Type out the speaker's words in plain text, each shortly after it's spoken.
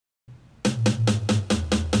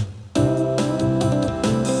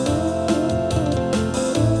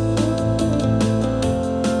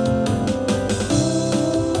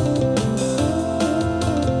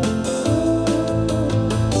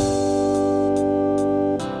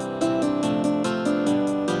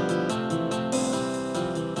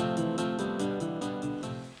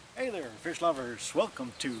fish lovers,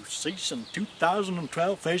 welcome to season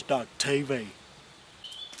 2012 Fish Dog TV.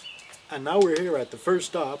 And now we're here at the first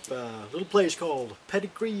stop, a little place called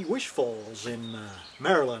Pedigree Wish Falls in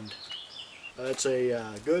Maryland. It's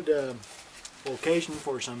a good location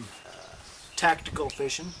for some tactical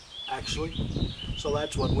fishing, actually. So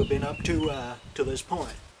that's what we've been up to this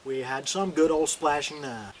point. We had some good old splashing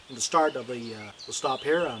in the start of the stop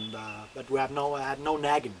here, and but we have had no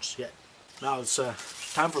naggings yet. Now it's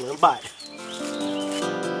time for a little bite.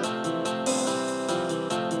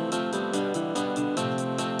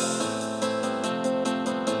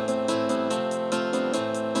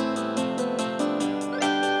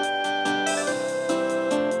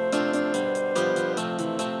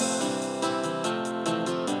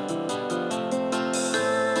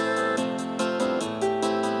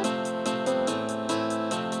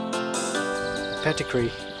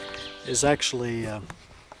 Pedigree is actually a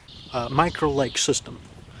micro lake system,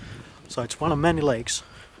 so it's one of many lakes,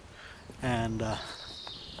 and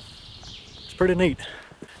it's pretty neat.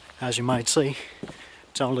 As you might see,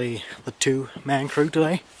 it's only the two-man crew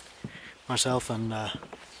today, myself and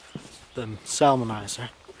the salmonizer,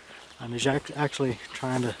 and he's actually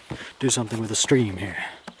trying to do something with the stream here.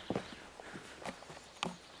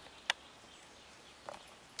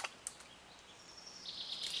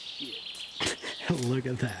 Look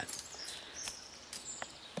at that.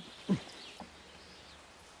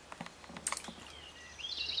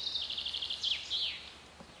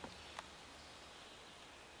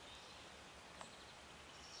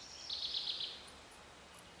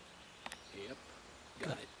 Yep,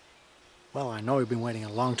 got it. Well, I know you've been waiting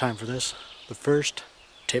a long time for this. The first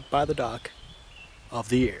tip by the dock of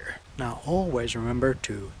the year. Now always remember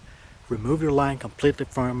to remove your line completely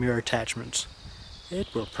from your attachments.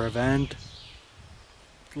 It will prevent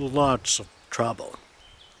lots of trouble,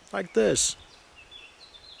 like this,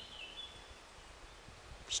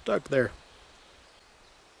 stuck there.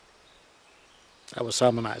 That was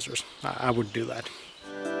salmonizers. I wouldn't do that.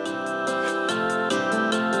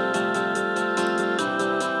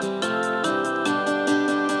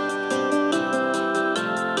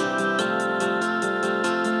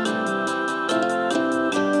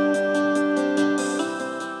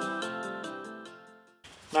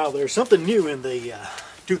 Now there's something new in the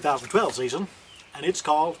 2012 season, and it's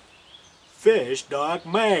called Fish Dog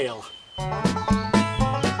Mail.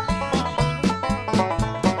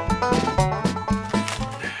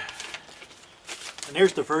 And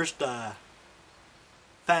here's the first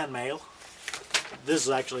fan mail. This is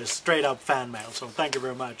actually a straight up fan mail, so thank you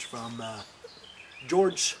very much, from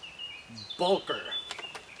George Balker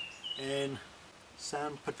in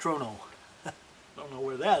San Patrono. Don't know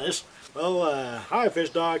where that is. Well, hi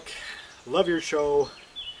Fish Dog, love your show.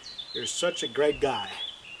 You're such a great guy.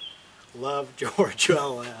 Love, George.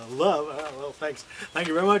 Well, well, thanks. Thank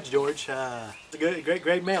you very much, George. It's a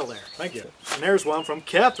great mail there. Thank you. And there's one from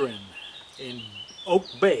Catherine in Oak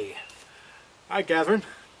Bay. Hi, Catherine.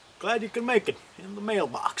 Glad you could make it in the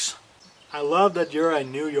mailbox. I love that you're a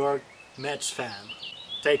New York Mets fan.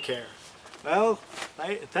 Take care. Well,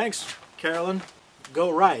 thanks, Carolyn. Go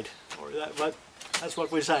right. Or that's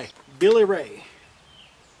what we say. Billy Ray,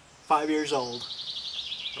 5 years old,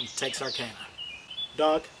 from Texarkana.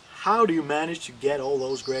 Doc, how do you manage to get all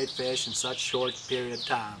those great fish in such short period of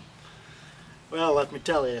time? Well, let me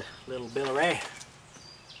tell you, little Billy Ray,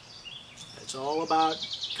 it's all about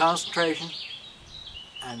concentration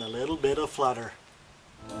and a little bit of flutter.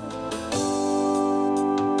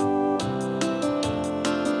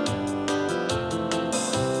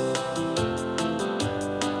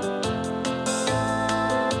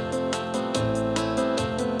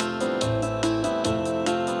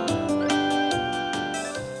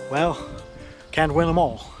 Well, can't win them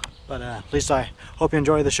all, but at least I hope you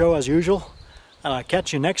enjoy the show as usual, and I'll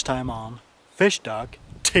catch you next time on Fish Dog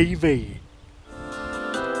TV.